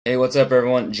Hey, what's up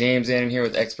everyone? James and I'm here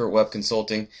with Expert Web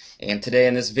Consulting, and today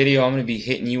in this video I'm going to be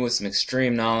hitting you with some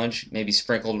extreme knowledge, maybe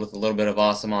sprinkled with a little bit of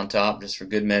awesome on top just for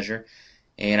good measure.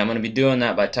 And I'm going to be doing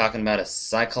that by talking about a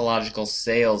psychological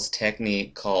sales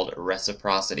technique called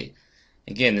reciprocity.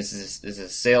 Again, this is a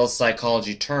sales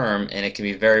psychology term, and it can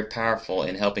be very powerful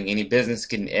in helping any business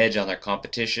get an edge on their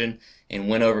competition and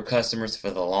win over customers for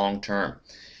the long term.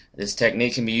 This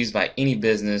technique can be used by any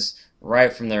business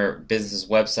right from their business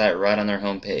website, right on their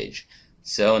home page.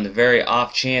 So in the very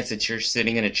off chance that you're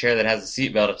sitting in a chair that has a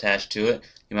seatbelt attached to it,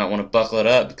 you might want to buckle it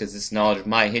up because this knowledge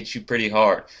might hit you pretty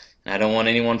hard. And I don't want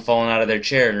anyone falling out of their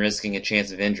chair and risking a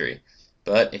chance of injury.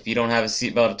 But if you don't have a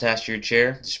seatbelt attached to your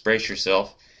chair, just brace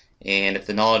yourself. And if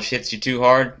the knowledge hits you too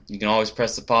hard, you can always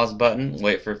press the pause button,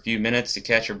 wait for a few minutes to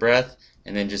catch your breath,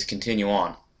 and then just continue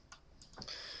on.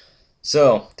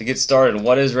 So, to get started,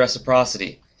 what is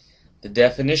reciprocity? The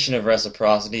definition of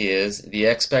reciprocity is the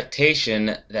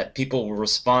expectation that people will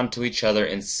respond to each other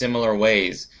in similar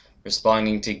ways,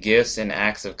 responding to gifts and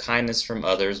acts of kindness from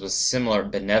others with similar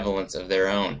benevolence of their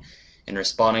own, and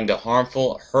responding to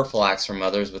harmful, hurtful acts from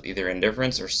others with either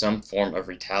indifference or some form of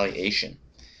retaliation.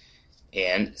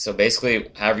 And so basically,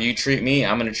 however you treat me,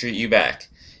 I'm going to treat you back.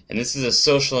 And this is a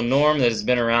social norm that has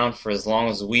been around for as long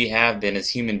as we have been as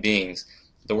human beings.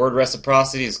 The word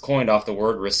reciprocity is coined off the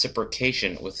word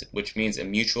reciprocation, which means a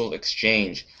mutual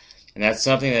exchange. And that's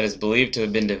something that is believed to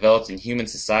have been developed in human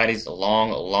societies long,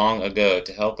 long ago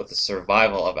to help with the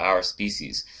survival of our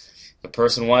species. If a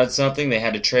person wanted something, they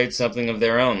had to trade something of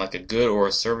their own, like a good or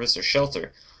a service or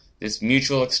shelter. This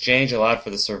mutual exchange allowed for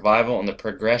the survival and the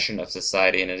progression of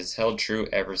society, and it has held true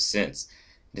ever since.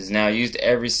 It is now used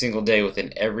every single day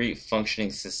within every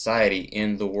functioning society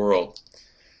in the world.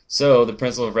 So, the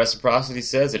principle of reciprocity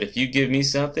says that if you give me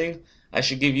something, I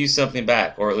should give you something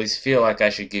back, or at least feel like I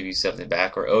should give you something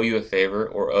back, or owe you a favor,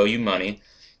 or owe you money,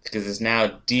 because it's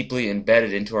now deeply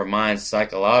embedded into our minds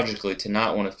psychologically to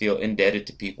not want to feel indebted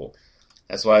to people.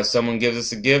 That's why if someone gives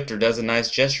us a gift or does a nice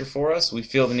gesture for us, we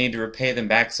feel the need to repay them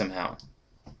back somehow.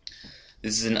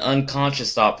 This is an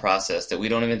unconscious thought process that we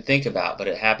don't even think about, but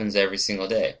it happens every single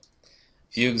day.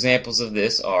 A few examples of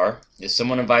this are, if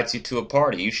someone invites you to a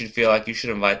party, you should feel like you should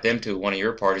invite them to one of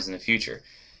your parties in the future.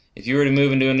 If you were to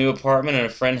move into a new apartment and a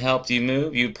friend helped you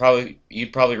move, you'd probably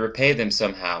repay them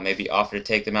somehow, maybe offer to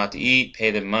take them out to eat,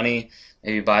 pay them money,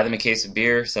 maybe buy them a case of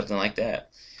beer, something like that.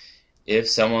 If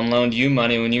someone loaned you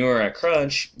money when you were in a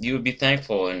crunch, you would be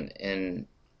thankful and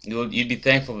you'd be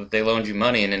thankful that they loaned you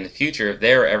money, and in the future, if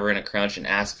they were ever in a crunch and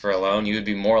asked for a loan, you would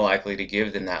be more likely to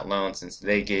give them that loan since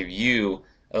they gave you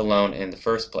a loan in the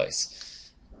first place.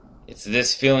 It's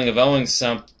this feeling of owing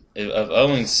someone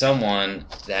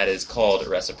that is called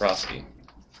reciprocity.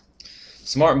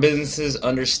 Smart businesses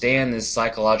understand this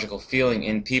psychological feeling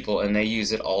in people, and they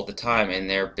use it all the time in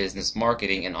their business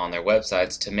marketing and on their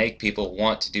websites to make people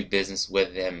want to do business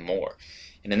with them more.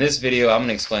 And in this video, I'm going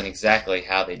to explain exactly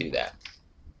how they do that.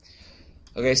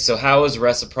 Okay, so how is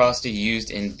reciprocity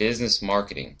used in business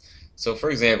marketing? So for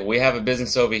example, we have a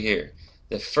business over here.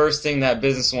 The first thing that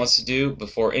business wants to do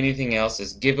before anything else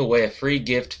is give away a free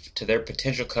gift to their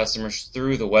potential customers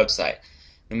through the website.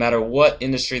 No matter what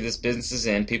industry this business is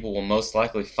in, people will most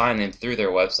likely find them through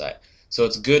their website. So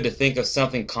it's good to think of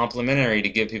something complimentary to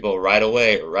give people right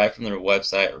away, right from their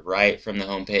website, right from the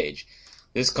home page.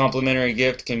 This complimentary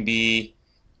gift can be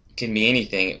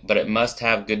anything, but it must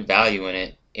have good value in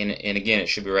it. And again, it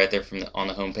should be right there on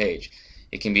the home page.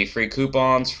 It can be free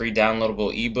coupons, free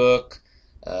downloadable ebook,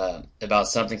 about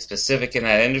something specific in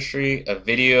that industry, a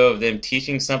video of them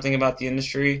teaching something about the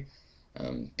industry,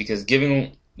 because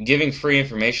giving free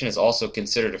information is also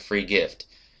considered a free gift.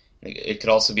 It could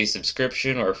also be a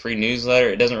subscription or a free newsletter.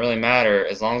 It doesn't really matter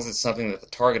as long as it's something that the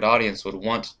target audience would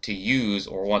want to use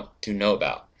or want to know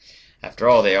about. After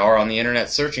all, they are on the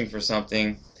internet searching for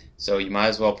something, so you might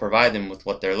as well provide them with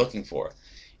what they're looking for.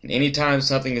 And anytime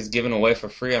something is given away for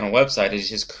free on a website, it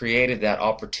has created that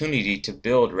opportunity to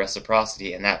build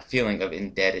reciprocity and that feeling of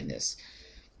indebtedness.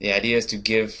 The idea is to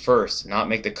give first, not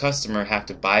make the customer have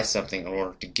to buy something in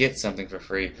order to get something for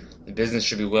free. The business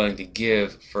should be willing to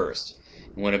give first.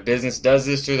 And when a business does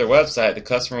this through their website, the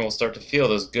customer will start to feel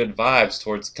those good vibes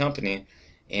towards the company,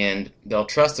 and they'll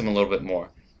trust them a little bit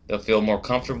more. They'll feel more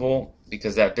comfortable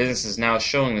because that business is now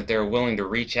showing that they're willing to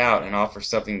reach out and offer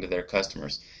something to their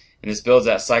customers. And this builds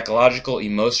that psychological,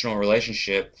 emotional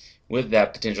relationship with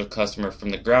that potential customer from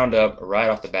the ground up, right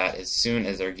off the bat, as soon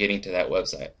as they're getting to that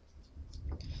website.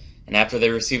 And after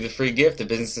they receive the free gift, the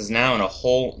business is now in a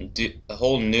whole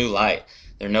new light.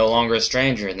 They're no longer a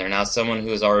stranger, and they're now someone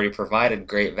who has already provided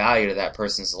great value to that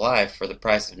person's life for the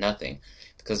price of nothing.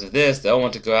 Because of this, they'll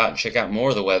want to go out and check out more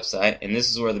of the website, and this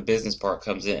is where the business part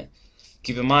comes in.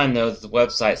 Keep in mind, though, that the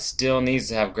website still needs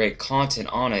to have great content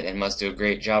on it and must do a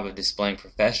great job of displaying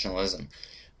professionalism.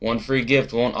 One free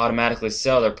gift won't automatically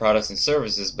sell their products and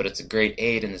services, but it's a great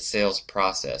aid in the sales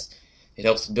process. It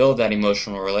helps build that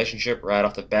emotional relationship right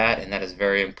off the bat, and that is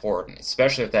very important,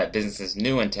 especially if that business is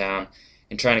new in town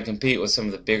and trying to compete with some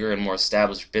of the bigger and more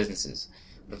established businesses.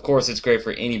 But of course, it's great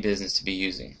for any business to be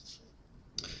using.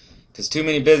 Because too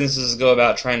many businesses go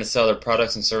about trying to sell their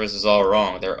products and services all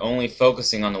wrong. They're only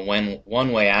focusing on the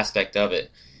one-way aspect of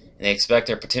it. And they expect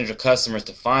their potential customers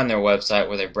to find their website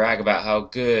where they brag about how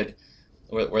good,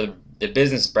 where the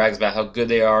business brags about how good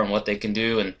they are and what they can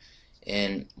do.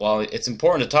 And while it's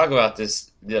important to talk about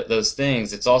those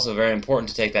things, it's also very important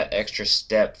to take that extra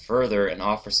step further and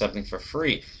offer something for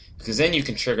free. Because then you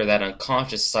can trigger that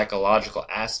unconscious psychological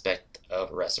aspect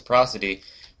of reciprocity,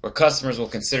 where customers will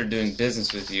consider doing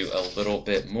business with you a little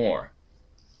bit more.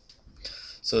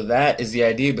 So that is the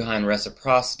idea behind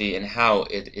reciprocity and how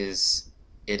it's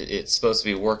supposed to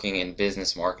be working in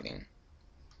business marketing.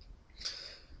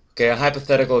 Okay, a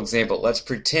hypothetical example. Let's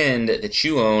pretend that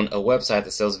you own a website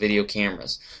that sells video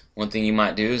cameras. One thing you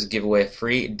might do is give away a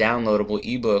free downloadable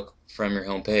ebook from your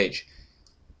homepage.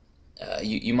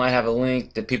 You might have a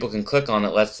link that people can click on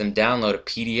that lets them download a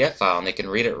PDF file, and they can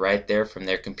read it right there from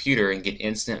their computer and get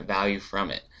instant value from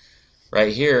it.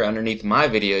 Right here underneath my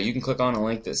video, you can click on a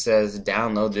link that says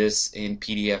download this in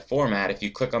PDF format. If you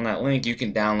click on that link, you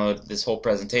can download this whole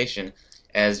presentation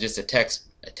as just a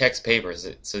text paper,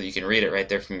 so you can read it right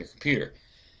there from your computer.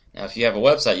 Now, if you have a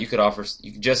website, you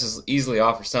could just as easily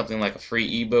offer something like a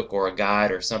free ebook or a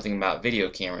guide or something about video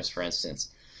cameras, for instance.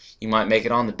 You might make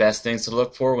it on the best things to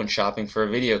look for when shopping for a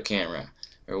video camera,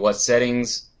 or what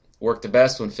settings work the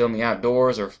best when filming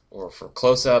outdoors or for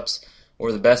close-ups,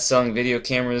 or the best-selling video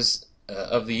cameras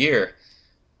of the year.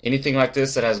 Anything like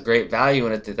this that has great value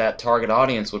in it that target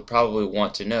audience would probably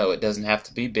want to know. It doesn't have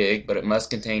to be big, but it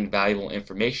must contain valuable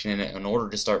information in it in order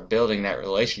to start building that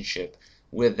relationship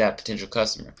with that potential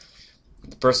customer.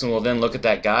 The person will then look at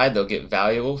that guide, they'll get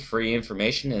valuable, free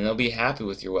information, and they'll be happy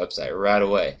with your website right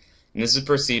away. And this is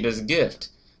perceived as a gift.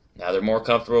 Now they're more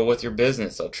comfortable with your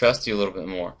business, they'll trust you a little bit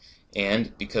more.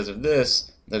 And because of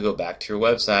this, they'll go back to your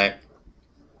website,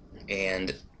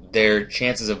 and their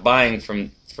chances of buying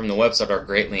from the website are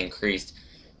greatly increased.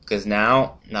 Because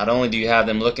now, not only do you have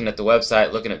them looking at the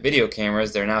website, looking at video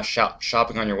cameras, they're now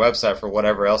shopping on your website for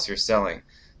whatever else you're selling.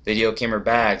 Video camera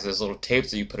bags, those little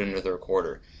tapes that you put into the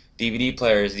recorder, DVD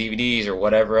players, DVDs, or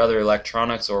whatever other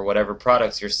electronics or whatever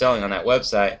products you're selling on that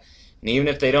website. And even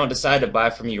if they don't decide to buy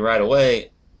from you right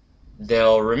away,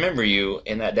 they'll remember you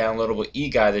in that downloadable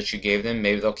e-guide that you gave them.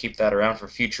 Maybe they'll keep that around for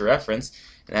future reference,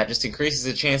 and that just increases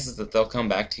the chances that they'll come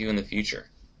back to you in the future.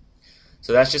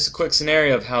 So that's just a quick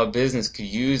scenario of how a business could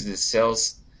use this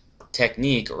sales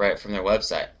technique right from their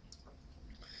website.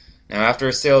 Now, after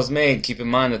a sale is made, keep in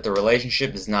mind that the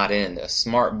relationship does not end. A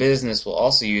smart business will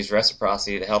also use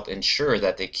reciprocity to help ensure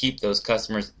that they keep those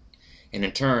customers and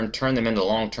in turn turn them into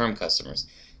long-term customers.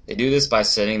 They do this by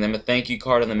sending them a thank you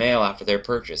card in the mail after their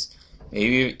purchase.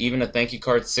 Maybe even a thank you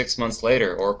card 6 months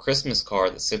later, or a Christmas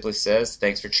card that simply says,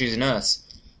 "Thanks for choosing us.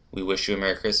 We wish you a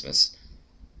Merry Christmas."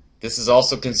 This is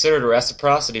also considered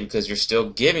reciprocity because you're still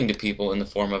giving to people in the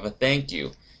form of a thank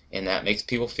you. And that makes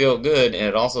people feel good, and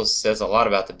it also says a lot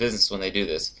about the business when they do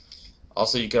this.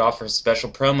 Also, you could offer a special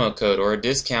promo code or a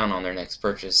discount on their next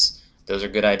purchase. Those are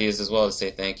good ideas as well to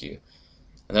say thank you.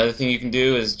 Another thing you can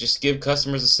do is just give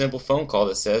customers a simple phone call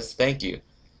that says thank you.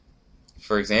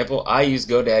 For example, I use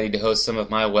GoDaddy to host some of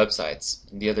my websites.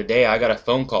 The other day I got a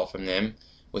phone call from them,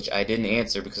 which I didn't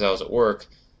answer because I was at work,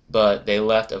 but they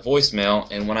left a voicemail,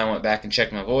 and when I went back and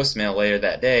checked my voicemail later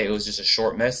that day, it was just a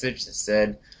short message that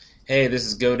said, "Hey, this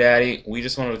is GoDaddy. We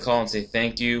just wanted to call and say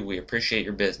thank you. We appreciate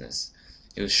your business."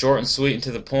 It was short and sweet and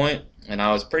to the point, and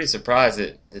I was pretty surprised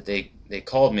that they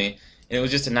called me, and it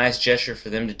was just a nice gesture for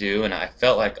them to do, and I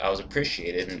felt like I was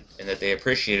appreciated and that they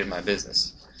appreciated my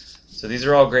business. So these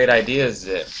are all great ideas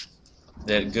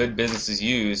that good businesses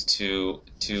use to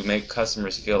make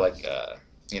customers feel like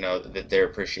that they're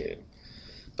appreciated.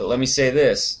 But let me say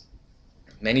this: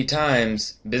 many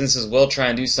times businesses will try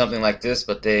and do something like this,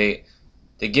 but they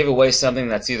give away something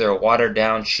that's either a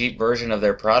watered-down, cheap version of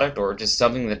their product or just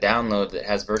something to download that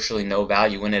has virtually no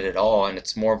value in it at all, and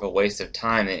it's more of a waste of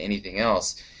time than anything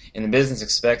else. And the business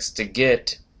expects to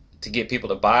get people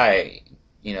to buy,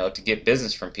 to get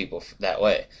business from people that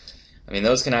way. I mean,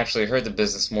 those can actually hurt the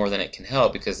business more than it can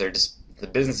help, because the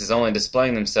business is only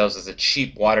displaying themselves as a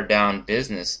cheap, watered-down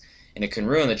business, and it can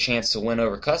ruin the chance to win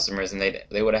over customers, and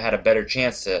they would have had a better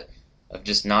chance of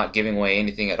just not giving away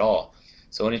anything at all.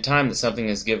 So anytime that something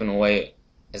is given away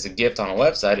as a gift on a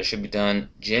website, it should be done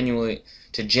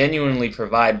genuinely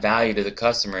provide value to the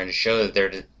customer and to show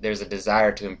that there's a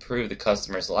desire to improve the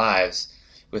customer's lives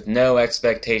with no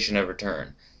expectation of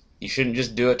return. You shouldn't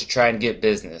just do it to try and get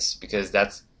business, because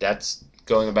that's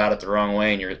going about it the wrong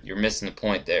way, and you're missing the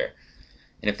point there.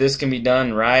 And if this can be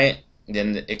done right,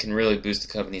 then it can really boost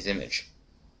the company's image.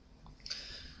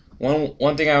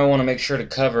 One thing I want to make sure to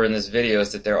cover in this video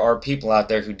is that there are people out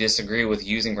there who disagree with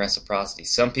using reciprocity.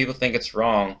 Some people think it's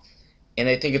wrong, and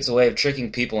they think it's a way of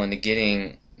tricking people into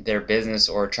getting their business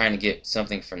or trying to get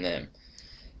something from them.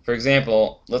 For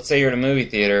example, let's say you're at a movie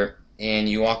theater and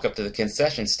you walk up to the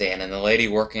concession stand, and the lady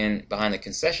working behind the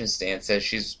concession stand says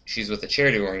she's with a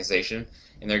charity organization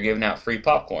and they're giving out free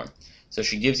popcorn. So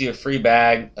she gives you a free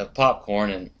bag of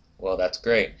popcorn, and well, that's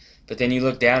great. But then you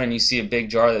look down and you see a big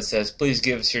jar that says, "Please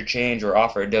give us your change or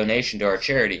offer a donation to our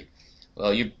charity."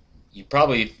 Well, you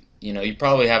probably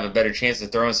have a better chance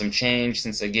of throwing some change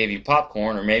since they gave you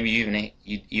popcorn, or maybe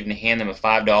you even hand them a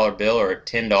 $5 bill or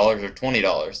 $10 or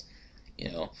 $20.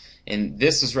 And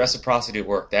this is reciprocity at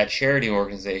work. That charity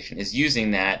organization is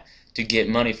using that to get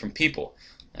money from people.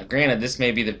 Now, granted, this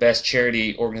may be the best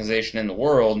charity organization in the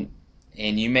world,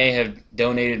 and you may have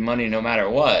donated money no matter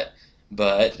what.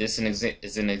 But this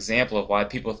is an example of why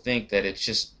people think that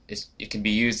it can be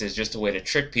used as just a way to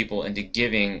trick people into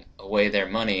giving away their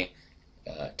money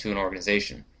to an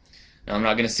organization. Now, I'm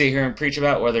not going to sit here and preach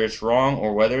about whether it's wrong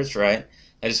or whether it's right.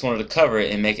 I just wanted to cover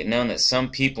it and make it known that some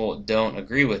people don't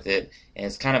agree with it, and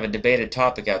it's kind of a debated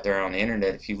topic out there on the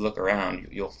internet. If you look around,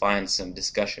 you'll find some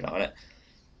discussion on it.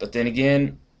 But then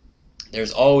again,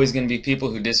 there's always going to be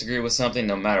people who disagree with something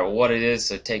no matter what it is,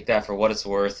 so take that for what it's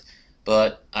worth.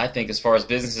 But I think as far as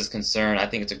business is concerned, I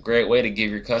think it's a great way to give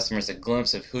your customers a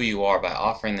glimpse of who you are by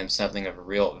offering them something of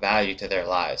real value to their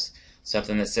lives.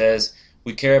 Something that says,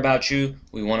 "We care about you,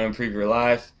 we want to improve your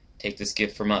life, take this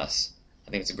gift from us." I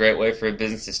think it's a great way for a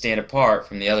business to stand apart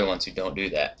from the other ones who don't do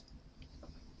that.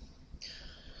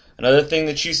 Another thing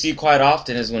that you see quite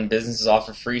often is when businesses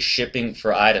offer free shipping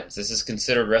for items. This is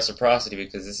considered reciprocity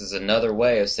because this is another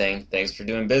way of saying thanks for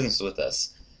doing business with us.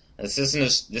 This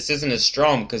isn't as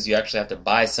strong because you actually have to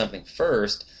buy something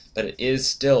first, but it is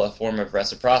still a form of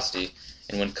reciprocity.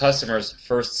 And when customers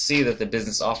first see that the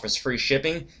business offers free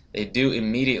shipping, they do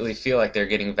immediately feel like they're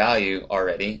getting value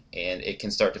already, and it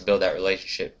can start to build that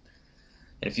relationship.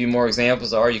 And a few more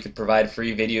examples are, you could provide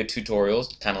free video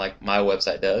tutorials, kind of like my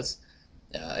website does.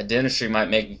 A dentistry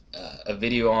might make a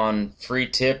video on free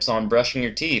tips on brushing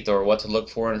your teeth or what to look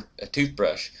for in a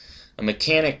toothbrush. A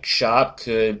mechanic shop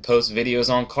could post videos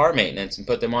on car maintenance and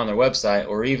put them on their website,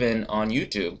 or even on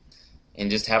YouTube,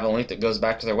 and just have a link that goes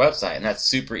back to their website. And that's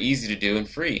super easy to do and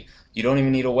free. You don't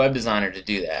even need a web designer to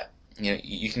do that.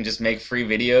 You can just make free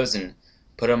videos and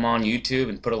put them on YouTube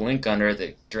and put a link under it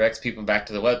that directs people back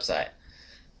to the website.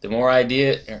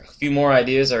 A few more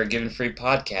ideas are giving free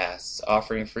podcasts,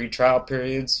 offering free trial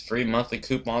periods, free monthly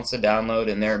coupons to download,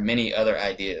 and there are many other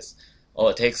ideas. All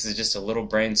it takes is just a little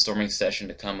brainstorming session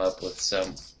to come up with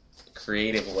some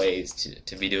creative ways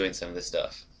to be doing some of this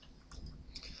stuff.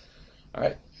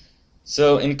 Alright,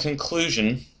 so in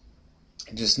conclusion,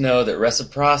 just know that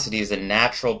reciprocity is a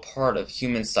natural part of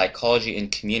human psychology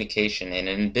and communication, and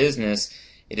in business,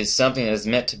 it is something that is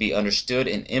meant to be understood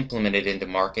and implemented into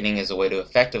marketing as a way to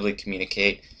effectively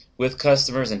communicate with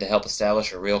customers and to help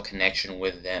establish a real connection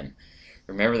with them.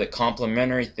 Remember that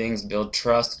complementary things build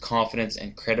trust, confidence,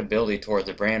 and credibility toward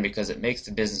the brand because it makes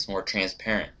the business more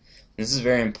transparent. This is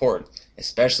very important,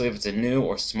 especially if it's a new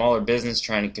or smaller business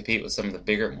trying to compete with some of the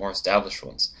bigger, more established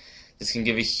ones. This can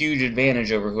give a huge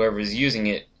advantage over whoever is using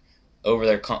it over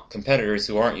their competitors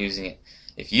who aren't using it.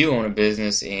 If you own a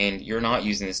business and you're not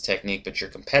using this technique but your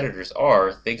competitors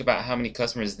are, think about how many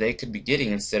customers they could be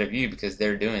getting instead of you because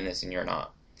they're doing this and you're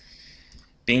not.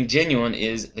 Being genuine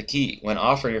is the key. When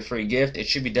offering a free gift, it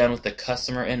should be done with the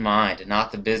customer in mind,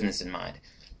 not the business in mind.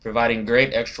 Providing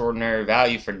great, extraordinary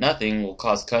value for nothing will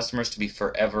cause customers to be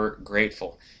forever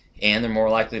grateful, and they're more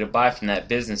likely to buy from that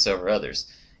business over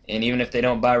others. And even if they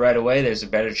don't buy right away, there's a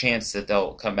better chance that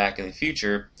they'll come back in the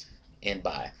future and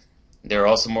buy. They're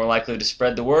also more likely to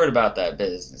spread the word about that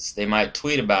business. They might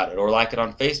tweet about it or like it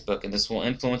on Facebook, and this will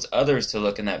influence others to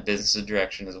look in that business's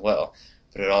direction as well.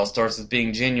 But it all starts with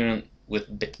being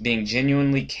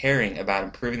genuinely caring about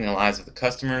improving the lives of the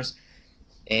customers,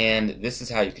 and this is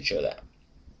how you can show that.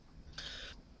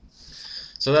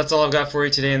 So that's all I've got for you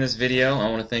today in this video. I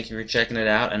want to thank you for checking it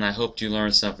out, and I hope you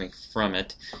learned something from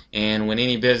it. And when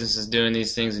any business is doing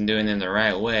these things and doing them the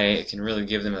right way, it can really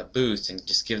give them a boost and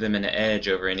just give them an edge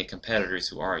over any competitors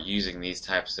who aren't using these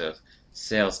types of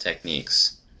sales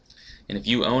techniques. And if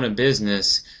you own a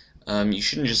business, you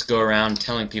shouldn't just go around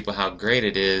telling people how great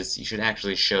it is. You should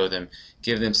actually show them,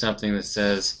 give them something that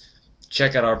says,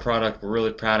 check out our product, we're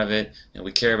really proud of it, and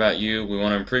we care about you, we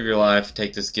want to improve your life,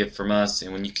 take this gift from us.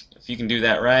 And if you can do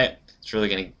that right, it's really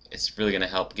gonna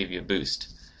help give you a boost.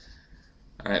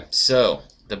 Alright, so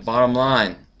the bottom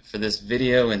line for this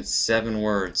video in 7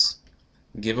 words: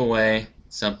 give away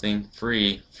something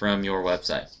free from your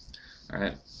website.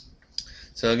 Alright,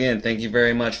 so again, thank you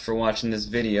very much for watching this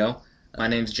video. My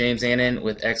name's James Annan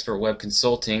with Expert Web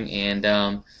Consulting,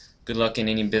 and good luck in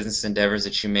any business endeavors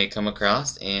that you may come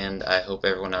across, and I hope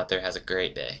everyone out there has a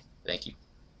great day. Thank you.